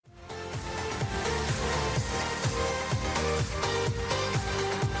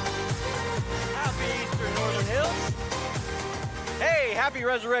Happy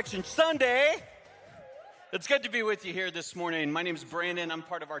Resurrection Sunday. It's good to be with you here this morning. My name is Brandon. I'm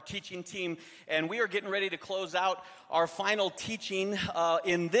part of our teaching team, and we are getting ready to close out our final teaching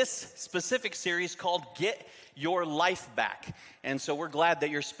in this specific series called Get Your Life Back. And so we're glad that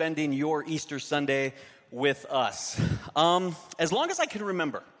you're spending your Easter Sunday with us. As long as I can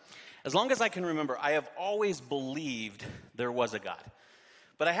remember, I have always believed there was a God.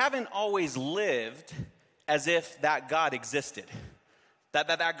 But I haven't always lived as if that God existed.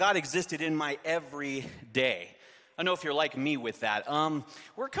 That God existed in my everyday. I know if you're like me with that.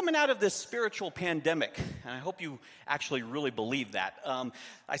 We're coming out of this spiritual pandemic, and I hope you actually really believe that.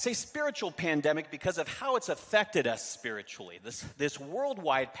 I say spiritual pandemic because of how it's affected us spiritually. This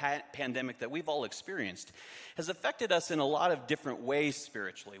worldwide pandemic that we've all experienced has affected us in a lot of different ways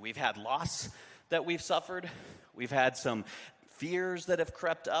spiritually. We've had loss that we've suffered. We've had some fears that have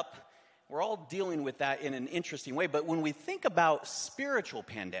crept up. We're all dealing with that in an interesting way. But when we think about spiritual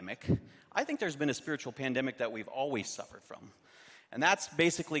pandemic, I think there's been a spiritual pandemic that we've always suffered from. And that's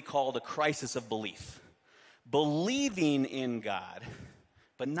basically called a crisis of belief. Believing in God,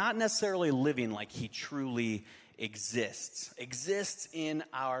 but not necessarily living like he truly exists in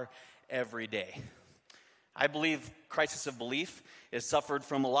our everyday. I believe crisis of belief is suffered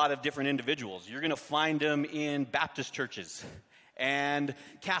from a lot of different individuals. You're going to find them in Baptist churches, and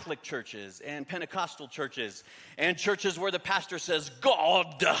Catholic churches, and Pentecostal churches, and churches where the pastor says,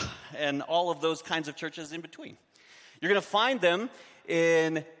 God, and all of those kinds of churches in between. You're going to find them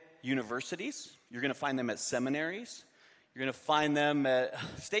in universities. You're going to find them at seminaries. You're going to find them at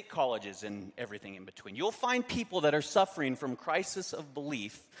state colleges and everything in between. You'll find people that are suffering from crisis of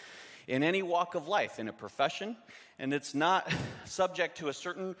belief in any walk of life, in a profession, and it's not subject to a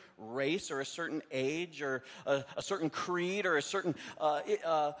certain race or a certain age or a certain creed or a certain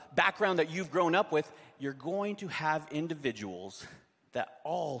background that you've grown up with. You're going to have individuals that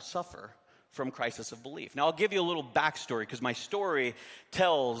all suffer from crisis of belief. Now, I'll give you a little backstory because my story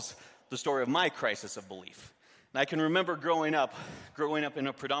tells the story of my crisis of belief. And I can remember growing up in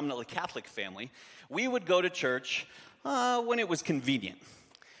a predominantly Catholic family. We would go to church when it was convenient.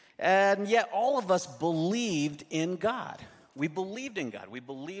 And yet all of us believed in God. We believed in God. We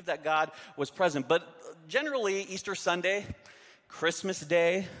believed that God was present. But generally, Easter Sunday, Christmas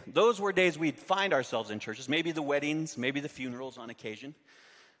Day, those were days we'd find ourselves in churches. Maybe the weddings, maybe the funerals on occasion.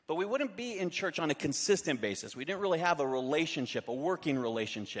 But we wouldn't be in church on a consistent basis. We didn't really have a relationship, a working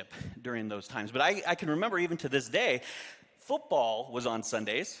relationship during those times. But I can remember even to this day, football was on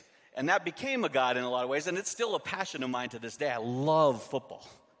Sundays. And that became a God in a lot of ways. And it's still a passion of mine to this day. I love football.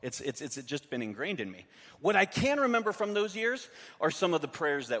 It's just been ingrained in me. What I can remember from those years are some of the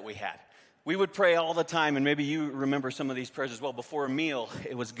prayers that we had. We would pray all the time, and maybe you remember some of these prayers as well. Before a meal,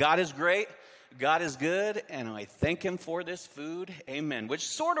 it was, God is great, God is good, and I thank him for this food, amen, which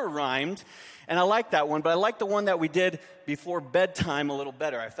sort of rhymed, and I like that one, but I like the one that we did before bedtime a little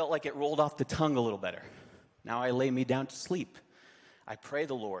better. I felt like it rolled off the tongue a little better. Now I lay me down to sleep. I pray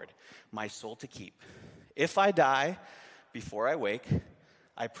the Lord, my soul to keep. If I die before I wake,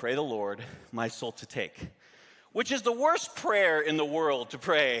 I pray the Lord, my soul to take. Which is the worst prayer in the world to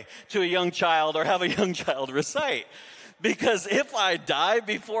pray to a young child or have a young child recite. Because if I die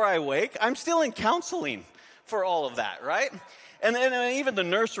before I wake, I'm still in counseling for all of that, right? And then even the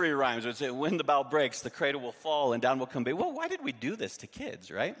nursery rhymes would say, when the bough breaks, the cradle will fall and down will come baby. Well, why did we do this to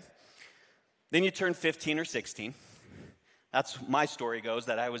kids, right? Then you turn 15 or 16. That's my story goes,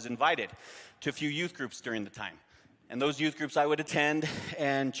 that I was invited to a few youth groups during the time. And those youth groups I would attend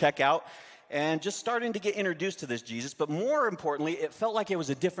and check out and just starting to get introduced to this Jesus. But more importantly, it felt like it was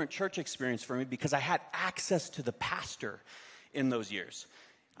a different church experience for me because I had access to the pastor in those years.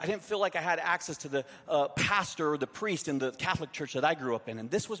 I didn't feel like I had access to the pastor or the priest in the Catholic church that I grew up in.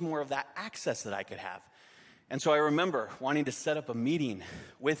 And this was more of that access that I could have. And so I remember wanting to set up a meeting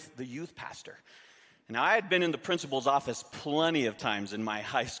with the youth pastor. Now, I had been in the principal's office plenty of times in my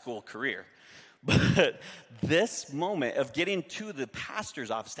high school career. But this moment of getting to the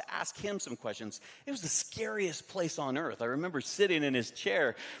pastor's office to ask him some questions, it was the scariest place on earth. I remember sitting in his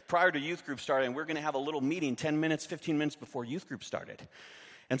chair prior to youth group starting, and we were going to have a little meeting 10 minutes, 15 minutes before youth group started.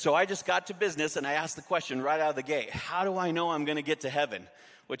 And so I just got to business, and I asked the question right out of the gate, how do I know I'm going to get to heaven?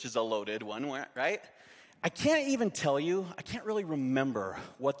 Which is a loaded one, right? I can't even tell you, I can't really remember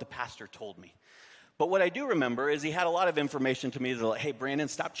what the pastor told me. But what I do remember is he had a lot of information to me that like, hey, Brandon,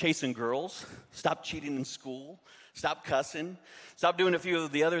 stop chasing girls, stop cheating in school, stop cussing, stop doing a few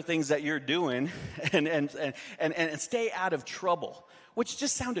of the other things that you're doing, and stay out of trouble which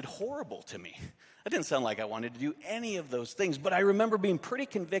just sounded horrible to me. That didn't sound like I wanted to do any of those things, but I remember being pretty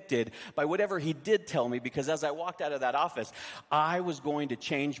convicted by whatever he did tell me, because as I walked out of that office, I was going to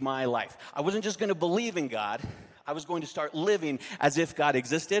change my life. I wasn't just going to believe in God. I was going to start living as if God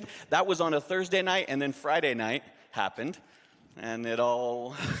existed. That was on a Thursday night, and then Friday night happened, and it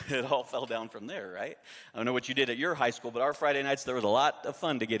all fell down from there, right? I don't know what you did at your high school, but our Friday nights, there was a lot of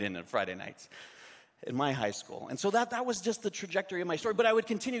fun to get in on Friday nights in my high school. And so that was just the trajectory of my story, but I would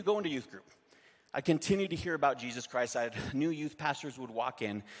continue going to youth group. I continued to hear about Jesus Christ. I had new youth pastors would walk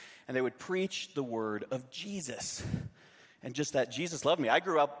in, and they would preach the word of Jesus. And just that Jesus loved me. I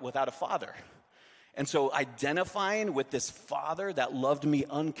grew up without a father. And so identifying with this father that loved me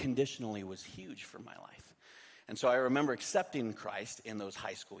unconditionally was huge for my life. And so I remember accepting Christ in those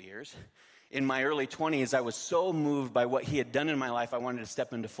high school years. In my early 20s, I was so moved by what he had done in my life, I wanted to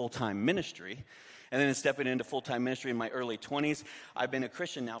step into full-time ministry. And then stepping into full-time ministry in my early 20s, I've been a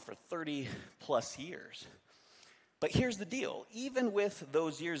Christian now for 30 plus years. But here's the deal. Even with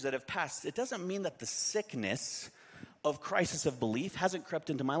those years that have passed, it doesn't mean that the sickness of crisis of belief hasn't crept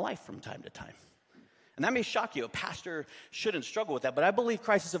into my life from time to time. And that may shock you. A pastor shouldn't struggle with that, but I believe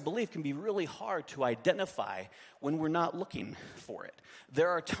crisis of belief can be really hard to identify when we're not looking for it. There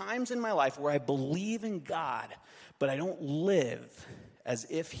are times in my life where I believe in God, but I don't live as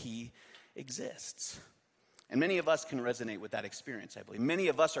if he exists. And many of us can resonate with that experience, I believe. Many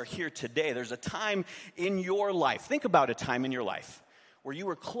of us are here today. There's a time in your life. Think about a time in your life where you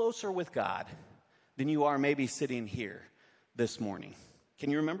were closer with God than you are maybe sitting here this morning.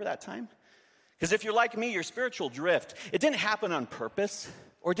 Can you remember that time? Because if you're like me, your spiritual drift, it didn't happen on purpose,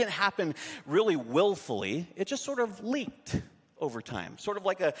 or it didn't happen really willfully. It just sort of leaked over time, sort of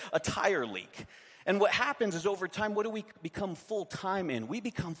like a tire leak. And what happens is over time, what do we become full-time in? We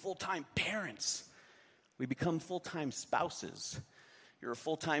become full-time parents. We become full-time spouses. You're a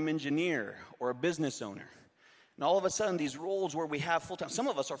full-time engineer or a business owner. And all of a sudden, these roles where we have full-time, some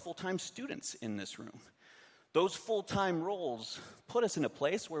of us are full-time students in this room. Those full-time roles put us in a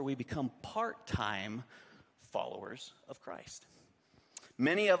place where we become part-time followers of Christ.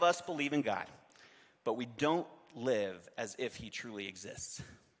 Many of us believe in God, but we don't live as if he truly exists.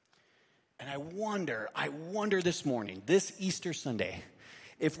 And I wonder this morning, this Easter Sunday,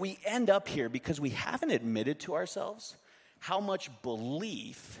 if we end up here because we haven't admitted to ourselves how much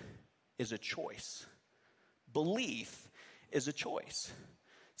belief is a choice. Belief is a choice.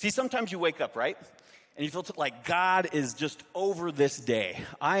 See, sometimes you wake up, right? And you feel like God is just over this day.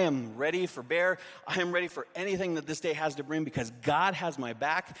 I am ready for bear. I am ready for anything that this day has to bring because God has my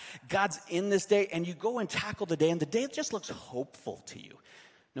back. God's in this day. And you go and tackle the day, and the day just looks hopeful to you,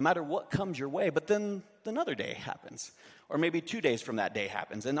 no matter what comes your way. But then another day happens, or maybe 2 days from that day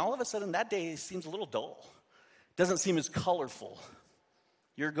happens. And all of a sudden, that day seems a little dull. It doesn't seem as colorful.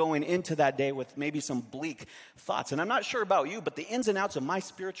 You're going into that day with maybe some bleak thoughts. And I'm not sure about you, but the ins and outs of my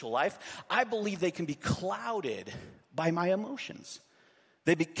spiritual life, I believe they can be clouded by my emotions.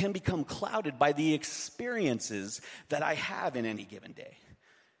 They can become clouded by the experiences that I have in any given day.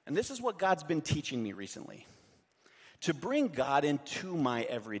 And this is what God's been teaching me recently. To bring God into my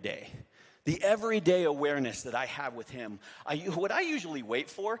everyday. The everyday awareness that I have with him. What I usually wait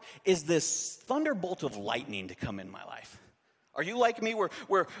for is this thunderbolt of lightning to come in my life. Are you like me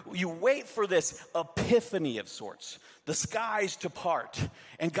where you wait for this epiphany of sorts, the skies to part,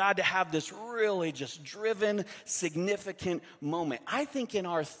 and God to have this really just driven, significant moment? I think in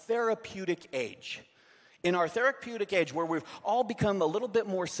our therapeutic age where we've all become a little bit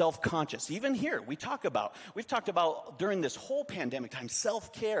more self-conscious, even here, we've talked about during this whole pandemic time,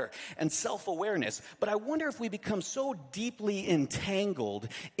 self-care and self-awareness. But I wonder if we become so deeply entangled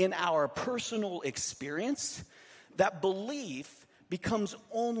in our personal experience that belief becomes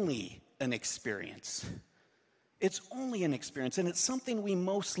only an experience. It's only an experience, and it's something we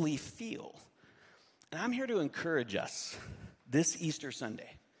mostly feel. And I'm here to encourage us this Easter Sunday,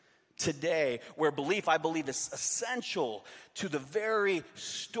 today, where belief, I believe, is essential to the very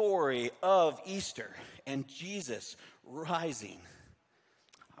story of Easter and Jesus rising.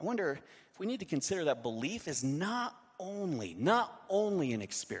 I wonder if we need to consider that belief is not only an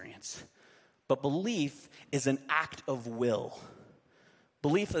experience, but belief is an act of will.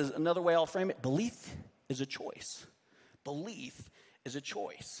 Belief is another way I'll frame it. Belief is a choice. Belief is a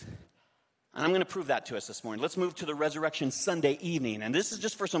choice. And I'm going to prove that to us this morning. Let's move to the Resurrection Sunday evening. And this is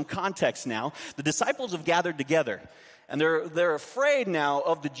just for some context now. The disciples have gathered together, and they're afraid now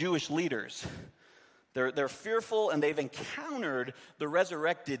of the Jewish leaders. They're fearful, and they've encountered the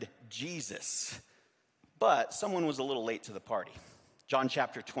resurrected Jesus. But someone was a little late to the party. John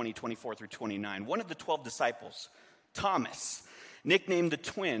chapter 20, 24 through 29. One of the 12 disciples, Thomas, nicknamed the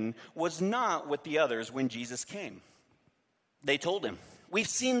twin, was not with the others when Jesus came. They told him, "We've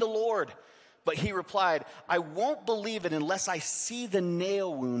seen the Lord." But he replied, "I won't believe it unless I see the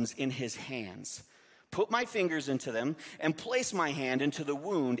nail wounds in his hands, put my fingers into them, and place my hand into the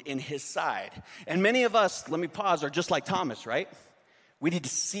wound in his side." And many of us, let me pause, are just like Thomas, right? We need to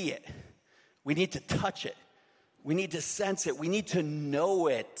see it. We need to touch it. We need to sense it. We need to know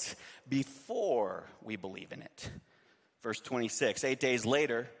it before we believe in it. Verse 26, 8 days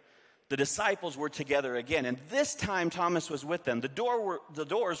later, the disciples were together again, and this time Thomas was with them. The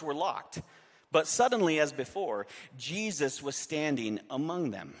doors were locked, but suddenly, as before, Jesus was standing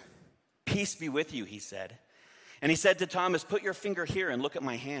among them. "Peace be with you," he said. And he said to Thomas, "Put your finger here and look at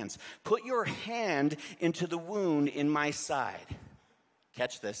my hands. Put your hand into the wound in my side."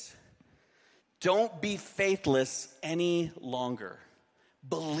 Catch this. "Don't be faithless any longer.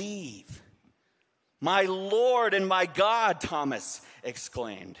 Believe." "My Lord and my God," Thomas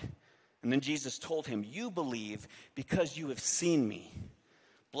exclaimed. And then Jesus told him, "You believe because you have seen me.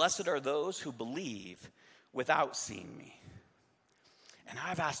 Blessed are those who believe without seeing me." And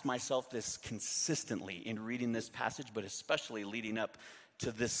I've asked myself this consistently in reading this passage, but especially leading up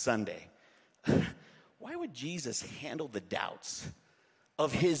to this Sunday. Why would Jesus handle the doubts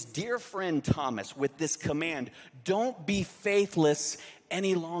of his dear friend Thomas with this command, "Don't be faithless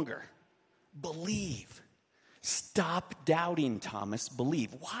any longer. Believe"? Stop doubting, Thomas.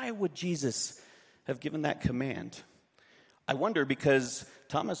 Believe. Why would Jesus have given that command? I wonder because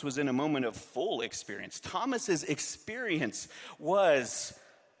Thomas was in a moment of full experience. Thomas's experience was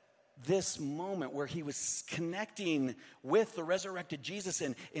this moment where he was connecting with the resurrected Jesus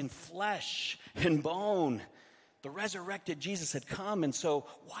in flesh and bone. The resurrected Jesus had come, and so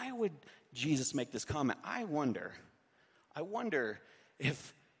why would Jesus make this comment? I wonder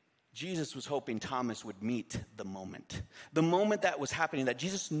if Jesus was hoping Thomas would meet the moment that was happening, that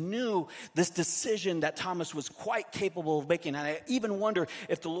Jesus knew this decision that Thomas was quite capable of making. And I even wonder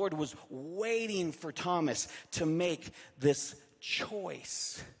if the Lord was waiting for Thomas to make this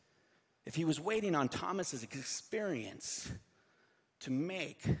choice. If he was waiting on Thomas's experience to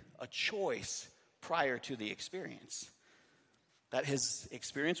make a choice prior to the experience, that his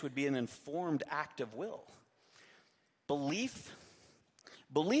experience would be an informed act of will. Belief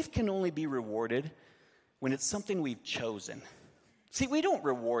can only be rewarded when it's something we've chosen. See, we don't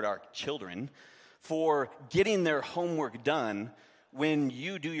reward our children for getting their homework done when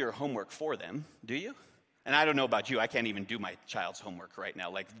you do your homework for them, do you? And I don't know about you, I can't even do my child's homework right now.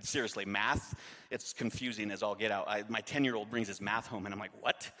 Like, seriously, math, it's confusing as all get out. My 10-year-old brings his math home, and I'm like,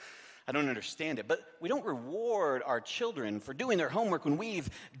 what? I don't understand it. But we don't reward our children for doing their homework when we've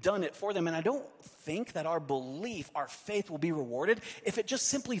done it for them. And I don't think that our belief, our faith will be rewarded if it just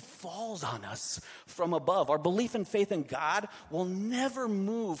simply falls on us from above. Our belief and faith in God will never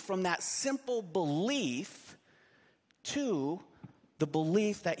move from that simple belief to the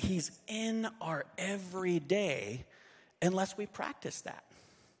belief that he's in our everyday unless we practice that,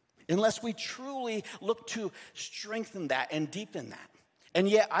 unless we truly look to strengthen that and deepen that. And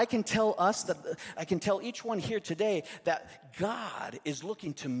yet I can tell each one here today that God is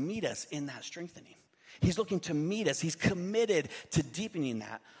looking to meet us in that strengthening. He's looking to meet us. He's committed to deepening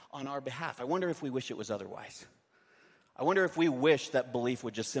that on our behalf. I wonder if we wish it was otherwise. I wonder if we wish that belief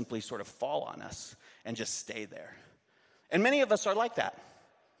would just simply sort of fall on us and just stay there. And many of us are like that.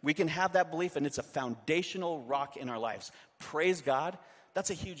 We can have that belief, and it's a foundational rock in our lives. Praise God, that's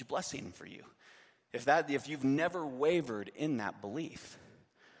a huge blessing for you. If you've never wavered in that belief.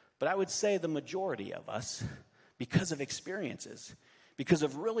 But I would say the majority of us, because of experiences, because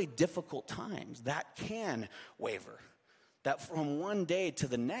of really difficult times, that can waver. That from one day to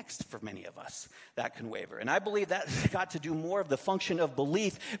the next, for many of us, that can waver. And I believe that's got to do more of the function of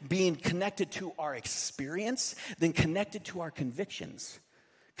belief being connected to our experience than connected to our convictions,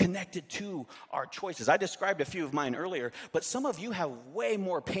 connected to our choices. I described a few of mine earlier, but some of you have way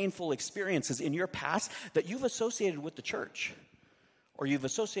more painful experiences in your past that you've associated with the church or you've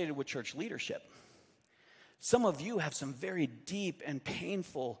associated with church leadership. Some of you have some very deep and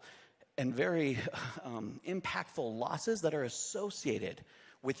painful and very impactful losses that are associated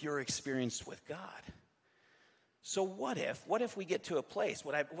with your experience with God. So what if we get to a place,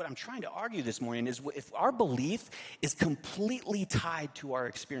 what I'm trying to argue this morning is if our belief is completely tied to our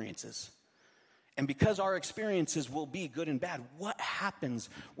experiences, and because our experiences will be good and bad, what happens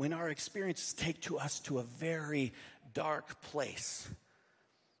when our experiences take us to a very dark place?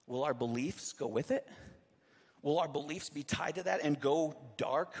 Will our beliefs go with it? Will our beliefs be tied to that and go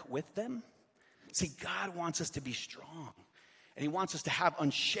dark with them? See, God wants us to be strong, and he wants us to have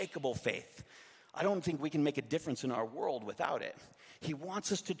unshakable faith. I don't think we can make a difference in our world without it. He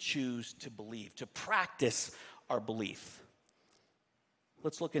wants us to choose to believe, to practice our belief.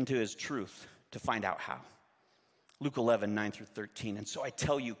 Let's look into his truth to find out how. Luke 11, 9 through 13. And so I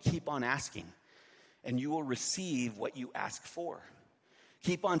tell you, keep on asking, and you will receive what you ask for.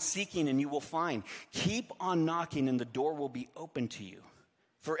 Keep on seeking, and you will find. Keep on knocking, and the door will be open to you.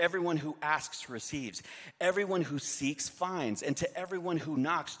 For everyone who asks receives. Everyone who seeks finds. And to everyone who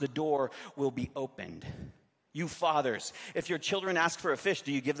knocks, the door will be opened. You fathers, if your children ask for a fish,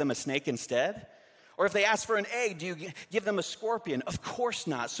 do you give them a snake instead? Or if they ask for an egg, do you give them a scorpion? Of course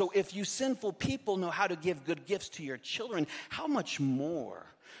not. So if you sinful people know how to give good gifts to your children, how much more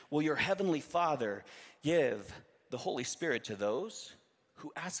will your heavenly Father give the Holy Spirit to those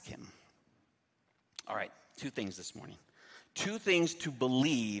who ask him? All right, 2 things this morning. 2 things to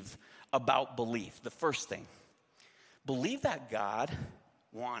believe about belief. The first thing, believe that God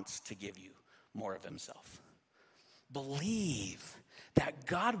wants to give you more of himself. Believe that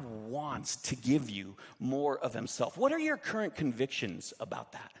God wants to give you more of himself. What are your current convictions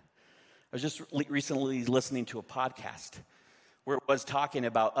about that? I was just recently listening to a podcast where it was talking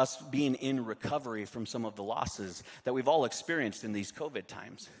about us being in recovery from some of the losses that we've all experienced in these COVID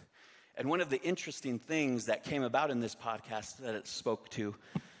times. And one of the interesting things that came about in this podcast that it spoke to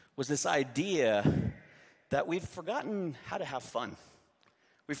was this idea that we've forgotten how to have fun.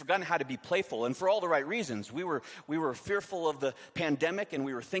 We've forgotten how to be playful, and for all the right reasons. We were fearful of the pandemic, and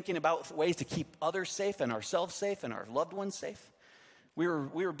we were thinking about ways to keep others safe and ourselves safe and our loved ones safe. We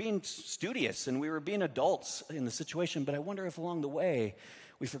were being studious, and we were being adults in the situation, but I wonder if along the way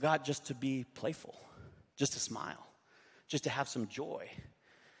we forgot just to be playful, just to smile, just to have some joy.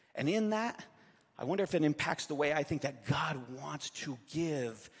 And in that, I wonder if it impacts the way I think that God wants to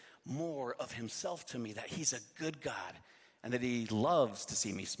give more of himself to me, that he's a good God, and that he loves to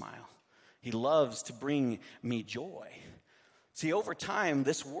see me smile. He loves to bring me joy. See, over time,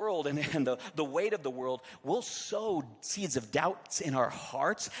 this world and the weight of the world will sow seeds of doubts in our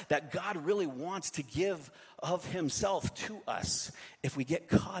hearts that God really wants to give of himself to us if we get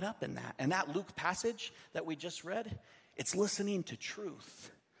caught up in that. And that Luke passage that we just read, it's listening to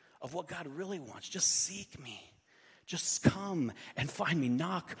truth of what God really wants. Just seek me. Just come and find me.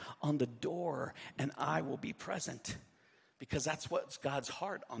 Knock on the door and I will be present. Because that's what God's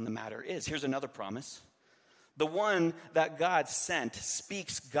heart on the matter is. Here's another promise. The one that God sent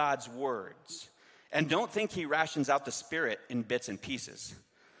speaks God's words. And don't think he rations out the Spirit in bits and pieces.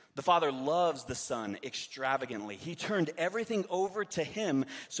 The Father loves the Son extravagantly. He turned everything over to him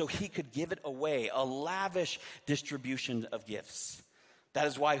so he could give it away, a lavish distribution of gifts. That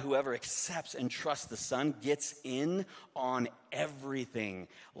is why whoever accepts and trusts the Son gets in on everything,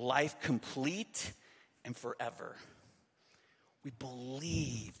 life complete and forever. We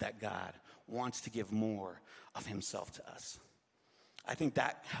believe that God wants to give more of himself to us. I think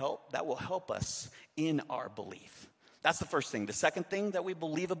that will help us in our belief. That's the first thing. The second thing that we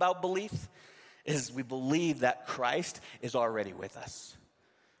believe about belief is we believe that Christ is already with us.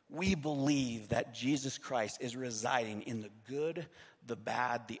 We believe that Jesus Christ is residing in the good, the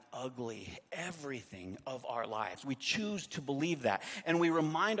bad, the ugly, everything of our lives. We choose to believe that, and we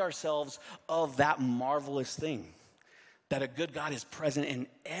remind ourselves of that marvelous thing, that a good God is present in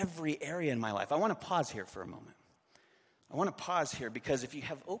every area in my life. I want to pause here for a moment. I want to pause here because if you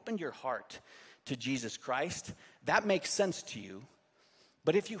have opened your heart to Jesus Christ, that makes sense to you.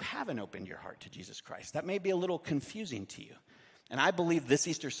 But if you haven't opened your heart to Jesus Christ, that may be a little confusing to you. And I believe this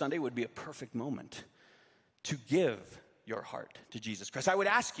Easter Sunday would be a perfect moment to give your heart to Jesus Christ. I would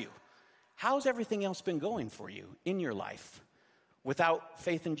ask you, how's everything else been going for you in your life without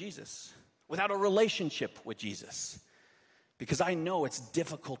faith in Jesus, without a relationship with Jesus? Because I know it's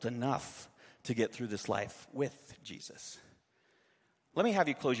difficult enough to get through this life with Jesus. Let me have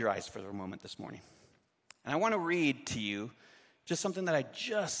you close your eyes for a moment this morning. And I want to read to you just something that I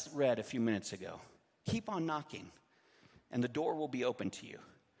just read a few minutes ago. Keep on knocking, and the door will be open to you.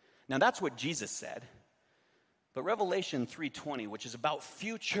 Now, that's what Jesus said. But Revelation 3:20, which is about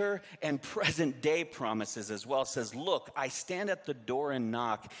future and present day promises as well, says, "Look, I stand at the door and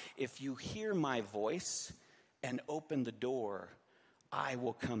knock. If you hear my voice and open the door, I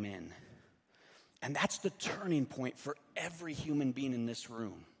will come in." And that's the turning point for every human being in this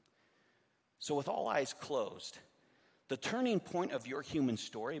room. So with all eyes closed, the turning point of your human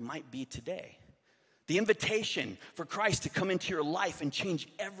story might be today. The invitation for Christ to come into your life and change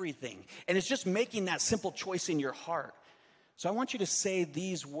everything. And it's just making that simple choice in your heart. So I want you to say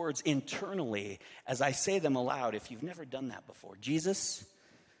these words internally as I say them aloud if you've never done that before. Jesus,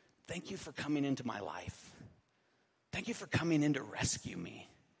 thank you for coming into my life. Thank you for coming in to rescue me.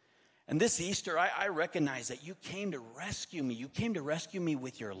 And this Easter, I recognize that you came to rescue me. You came to rescue me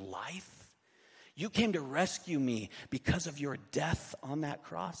with your life. You came to rescue me because of your death on that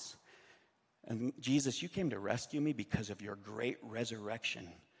cross. And Jesus, you came to rescue me because of your great resurrection,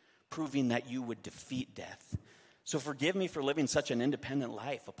 proving that you would defeat death. So forgive me for living such an independent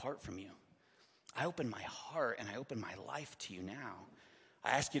life apart from you. I open my heart and I open my life to you now.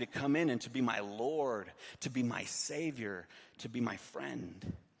 I ask you to come in and to be my Lord, to be my Savior, to be my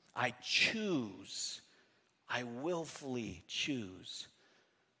friend. I willfully choose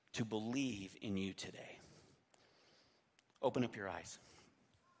to believe in you today. Open up your eyes.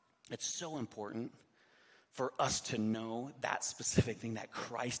 It's so important for us to know that specific thing, that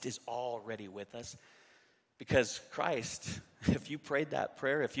Christ is already with us. Because Christ, if you prayed that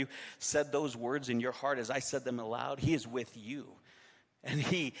prayer, if you said those words in your heart as I said them aloud, he is with you. And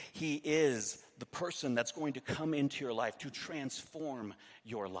he is the person that's going to come into your life to transform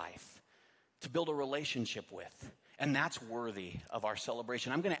your life, to build a relationship with. And that's worthy of our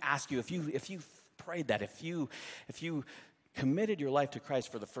celebration. I'm going to ask you, if you prayed that, if you committed your life to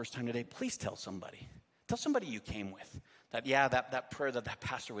Christ for the first time today, please tell somebody. Tell somebody you came with. That prayer that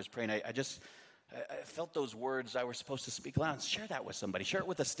pastor was praying, I felt those words I was supposed to speak aloud. Share that with somebody. Share it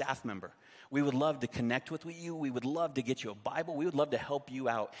with a staff member. We would love to connect with you. We would love to get you a Bible. We would love to help you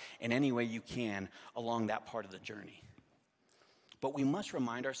out in any way you can along that part of the journey. But we must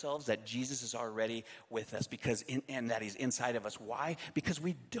remind ourselves that Jesus is already with us and that he's inside of us. Why? Because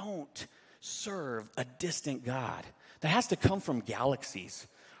we don't serve a distant God that has to come from galaxies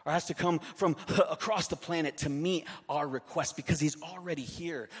or has to come from across the planet to meet our requests, because he's already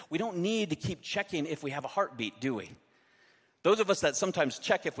here. We don't need to keep checking if we have a heartbeat, do we? Those of us that sometimes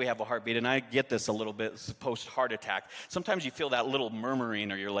check if we have a heartbeat, and I get this a little bit post-heart attack, sometimes you feel that little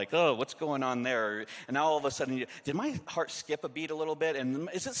murmuring, or you're like, oh, what's going on there? And now all of a sudden, did my heart skip a beat a little bit? And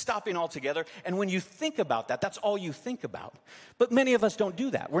is it stopping altogether? And when you think about that, that's all you think about. But many of us don't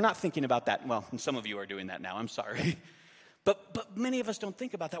do that. We're not thinking about that. Well, some of you are doing that now. I'm sorry. But many of us don't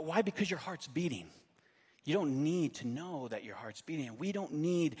think about that. Why? Because your heart's beating. You don't need to know that your heart's beating. And we don't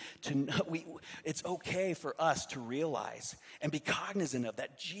need to know. It's okay for us to realize and be cognizant of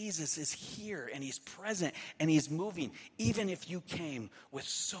that Jesus is here and he's present and he's moving. Even if you came with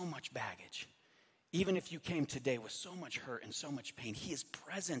so much baggage, even if you came today with so much hurt and so much pain, he is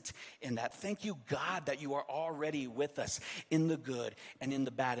present in that. Thank you, God, that you are already with us in the good and in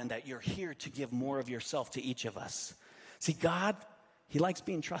the bad, and that you're here to give more of yourself to each of us. See, God, he likes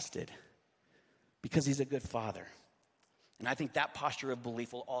being trusted because he's a good father. And I think that posture of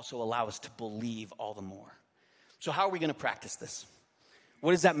belief will also allow us to believe all the more. So how are we going to practice this?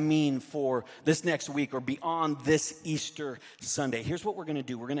 What does that mean for this next week or beyond this Easter Sunday? Here's what we're going to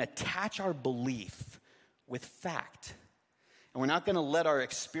do. We're going to attach our belief with fact. And we're not going to let our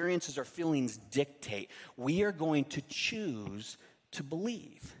experiences or feelings dictate. We are going to choose to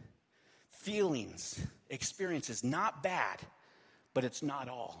believe. Feelings, experiences, not bad, but it's not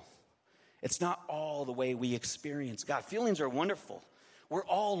all. It's not all the way we experience God. Feelings are wonderful. We're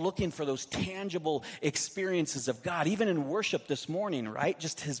all looking for those tangible experiences of God. Even in worship this morning, right?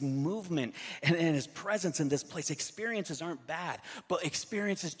 Just his movement and his presence in this place. Experiences aren't bad, but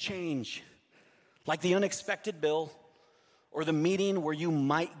experiences change. Like the unexpected bill, or the meeting where you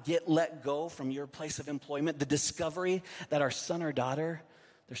might get let go from your place of employment. The discovery that our son or daughter,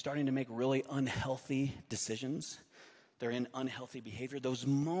 they're starting to make really unhealthy decisions. They're in unhealthy behavior. Those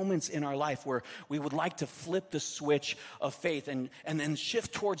moments in our life where we would like to flip the switch of faith and then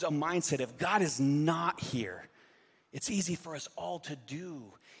shift towards a mindset of God is not here. It's easy for us all to do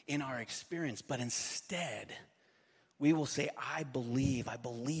in our experience, but instead we will say, I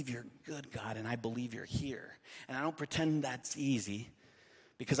believe you're good, God, and I believe you're here. And I don't pretend that's easy,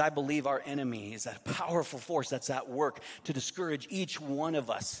 because I believe our enemy is that powerful force that's at work to discourage each one of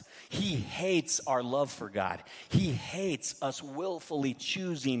us. He hates our love for God. He hates us willfully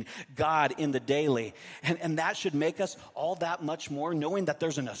choosing God in the daily. And that should make us all that much more, knowing that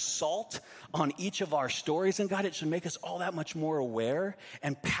there's an assault on each of our stories in God, it should make us all that much more aware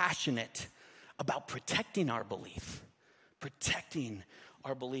and passionate about protecting our belief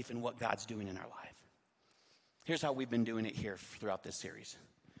in what God's doing in our life. Here's how we've been doing it here throughout this series.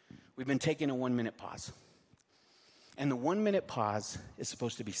 We've been taking a 1-minute pause. And the 1-minute pause is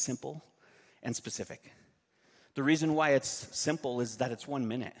supposed to be simple and specific. The reason why it's simple is that it's 1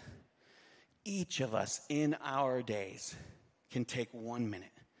 minute. Each of us in our days can take 1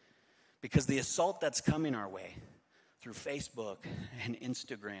 minute, because the assault that's coming our way through Facebook and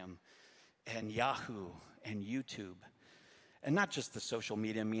Instagram and Yahoo and YouTube, and not just the social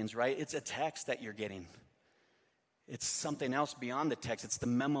media means, right? It's a text that you're getting. It's something else beyond the text. It's the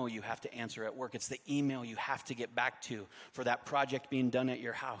memo you have to answer at work. It's the email you have to get back to for that project being done at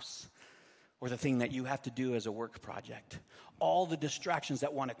your house, or the thing that you have to do as a work project. All the distractions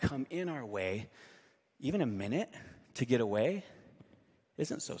that want to come in our way, even a minute to get away,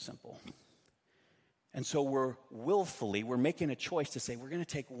 isn't so simple. And so we're making a choice to say we're going to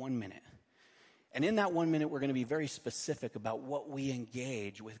take 1 minute. And in that 1 minute, we're going to be very specific about what we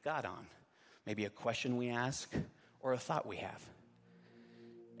engage with God on. Maybe a question we ask or a thought we have.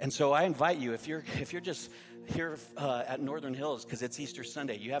 And so I invite you, if you're just here at Northern Hills because it's Easter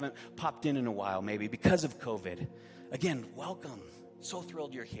Sunday, you haven't popped in a while maybe because of COVID, again, welcome. So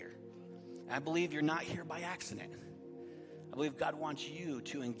thrilled you're here. I believe you're not here by accident. I believe God wants you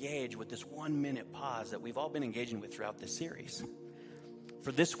to engage with this 1 minute pause that we've all been engaging with throughout this series.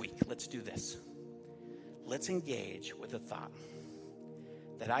 For this week, let's do this. Let's engage with a thought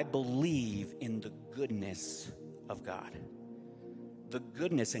that I believe in the goodness of God. The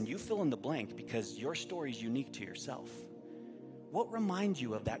goodness, and you fill in the blank because your story is unique to yourself. What reminds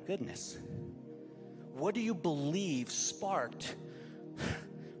you of that goodness? What do you believe sparked?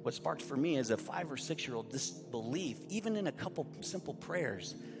 What sparked for me as a 5 or 6 year old this belief, even in a couple simple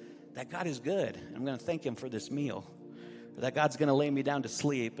prayers, that God is good. I'm going to thank him for this meal. Or that God's going to lay me down to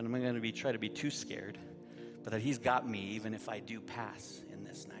sleep and I'm going to try to be too scared. But that he's got me even if I do pass in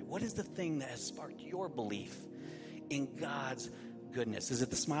this night. What is the thing that has sparked your belief in God's goodness? Is it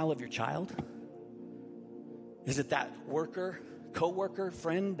the smile of your child? Is it that co-worker,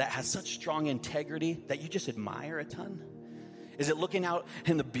 friend that has such strong integrity that you just admire a ton? Is it looking out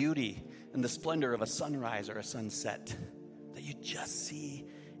in the beauty and the splendor of a sunrise or a sunset that you just see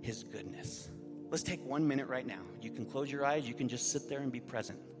his goodness? Let's take 1 minute right now. You can close your eyes. You can just sit there and be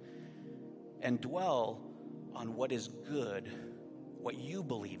present and dwell on what is good, what you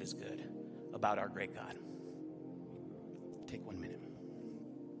believe is good about our great God. Take 1 minute.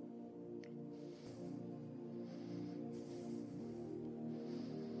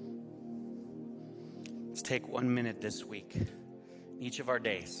 Let's take 1 minute this week, each of our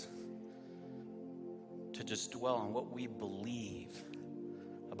days, to just dwell on what we believe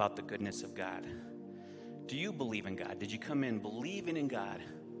about the goodness of God. Do you believe in God? Did you come in believing in God,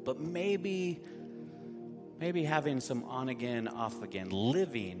 but maybe having some on again, off again,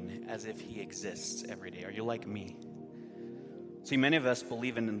 living as if he exists every day? Are you like me? See, many of us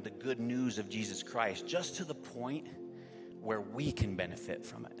believe in the good news of Jesus Christ just to the point where we can benefit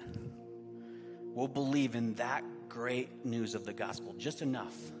from it. We'll believe in that great news of the gospel just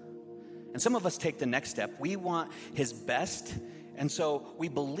enough. And some of us take the next step. We want his best, and so we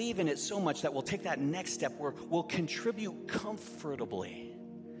believe in it so much that we'll take that next step where we'll contribute comfortably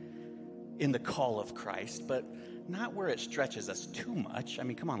in the call of Christ, but not where it stretches us too much. I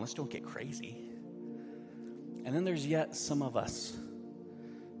mean, come on, let's don't get crazy. And then there's yet some of us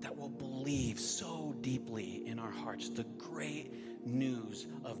that will believe so deeply in our hearts the great news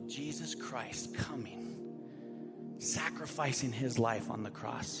of Jesus Christ coming, sacrificing his life on the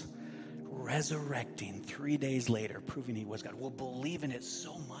cross, resurrecting 3 days later, proving he was God. We'll believe in it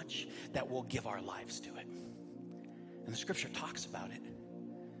so much that we'll give our lives to it. And the scripture talks about it.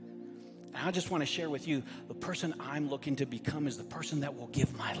 And I just want to share with you, the person I'm looking to become is the person that will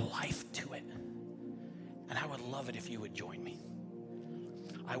give my life to it. And I would love it if you would join me.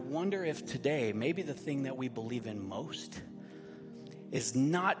 I wonder if today, maybe the thing that we believe in most is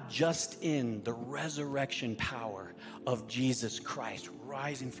not just in the resurrection power of Jesus Christ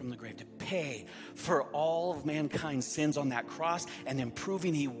rising from the grave to pay for all of mankind's sins on that cross and then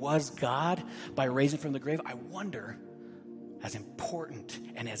proving he was God by raising from the grave. I wonder, as important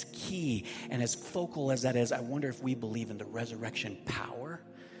and as key and as focal as that is, I wonder if we believe in the resurrection power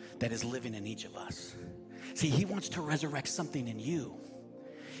that is living in each of us. See, he wants to resurrect something in you.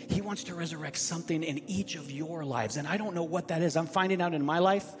 He wants to resurrect something in each of your lives. And I don't know what that is. I'm finding out in my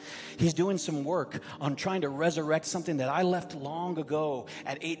life, he's doing some work on trying to resurrect something that I left long ago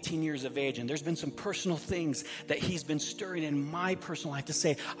at 18 years of age. And there's been some personal things that he's been stirring in my personal life to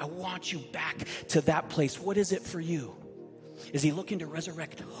say, I want you back to that place. What is it for you? Is he looking to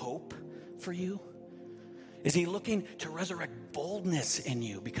resurrect hope for you? Is he looking to resurrect boldness in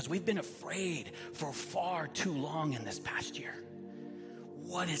you? Because we've been afraid for far too long in this past year.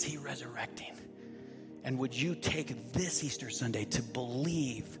 What is he resurrecting? And would you take this Easter Sunday to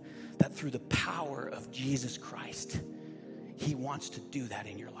believe that through the power of Jesus Christ, he wants to do that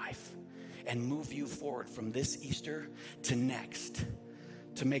in your life and move you forward from this Easter to next,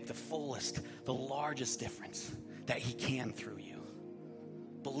 to make the fullest, the largest difference that he can through you.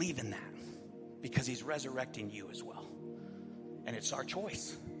 Believe in that because he's resurrecting you as well. And it's our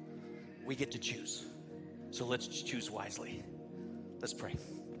choice. We get to choose. So let's choose wisely. Let's pray.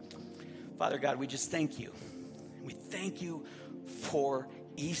 Father God, we just thank you. We thank you for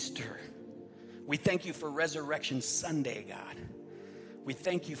Easter. We thank you for Resurrection Sunday, God. We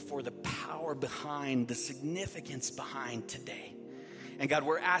thank you for the power behind, the significance behind today. And God,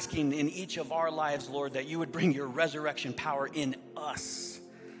 we're asking in each of our lives, Lord, that you would bring your resurrection power in us.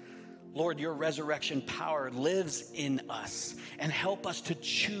 Lord, your resurrection power lives in us, and help us to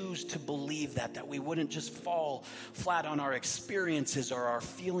choose to believe that we wouldn't just fall flat on our experiences or our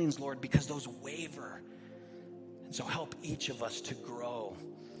feelings, Lord, because those waver. And so help each of us to grow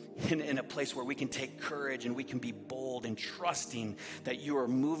in a place where we can take courage and we can be bold and trusting that you are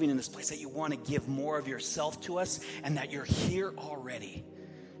moving in this place, that you want to give more of yourself to us, and that you're here already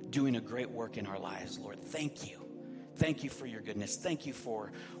doing a great work in our lives, Lord. Thank you. Thank you for your goodness. Thank you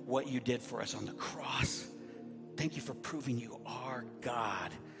for what you did for us on the cross. Thank you for proving you are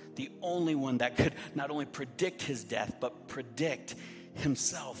God, the only one that could not only predict his death, but predict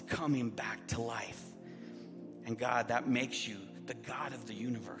himself coming back to life. And God, that makes you the God of the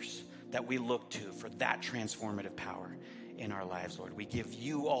universe that we look to for that transformative power in our lives, Lord. We give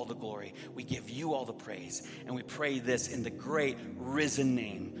you all the glory. We give you all the praise. And we pray this in the great risen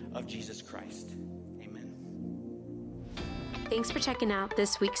name of Jesus Christ. Thanks for checking out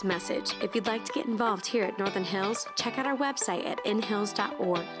this week's message. If you'd like to get involved here at Northern Hills, check out our website at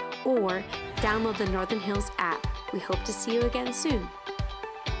inhills.org or download the Northern Hills app. We hope to see you again soon.